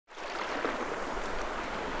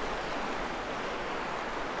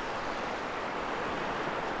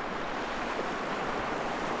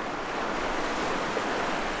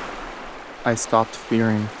I stopped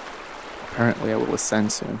fearing. Apparently I will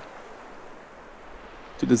ascend soon.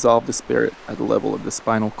 To dissolve the spirit at the level of the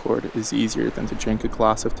spinal cord is easier than to drink a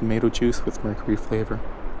glass of tomato juice with mercury flavor.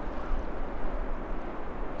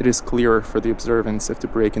 It is clearer for the observance if to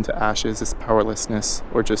break into ashes is powerlessness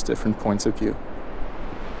or just different points of view.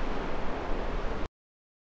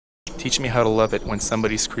 Teach me how to love it when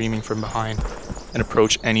somebody's screaming from behind and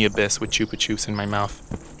approach any abyss with chupa chups in my mouth.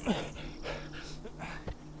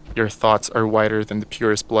 Your thoughts are whiter than the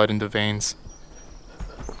purest blood in the veins.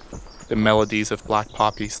 The melodies of black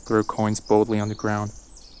poppies throw coins boldly on the ground.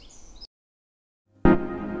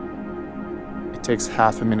 It takes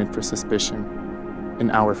half a minute for suspicion,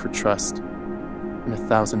 an hour for trust, and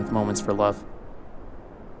 1,000 moments for love.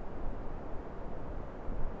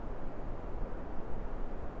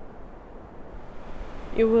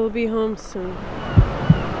 You will be home soon.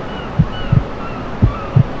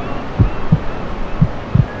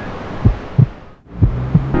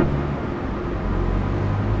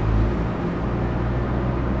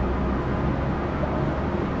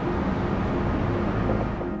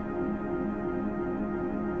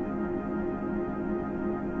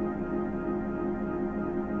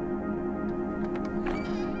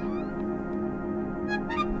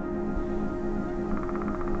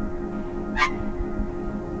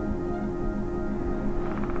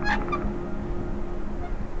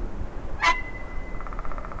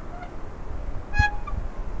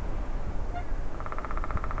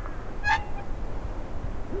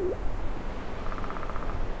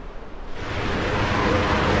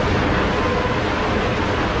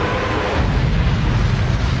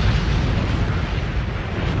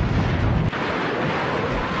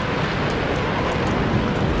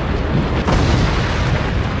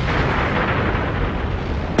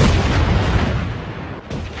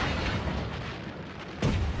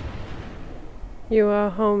 You are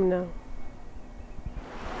home now.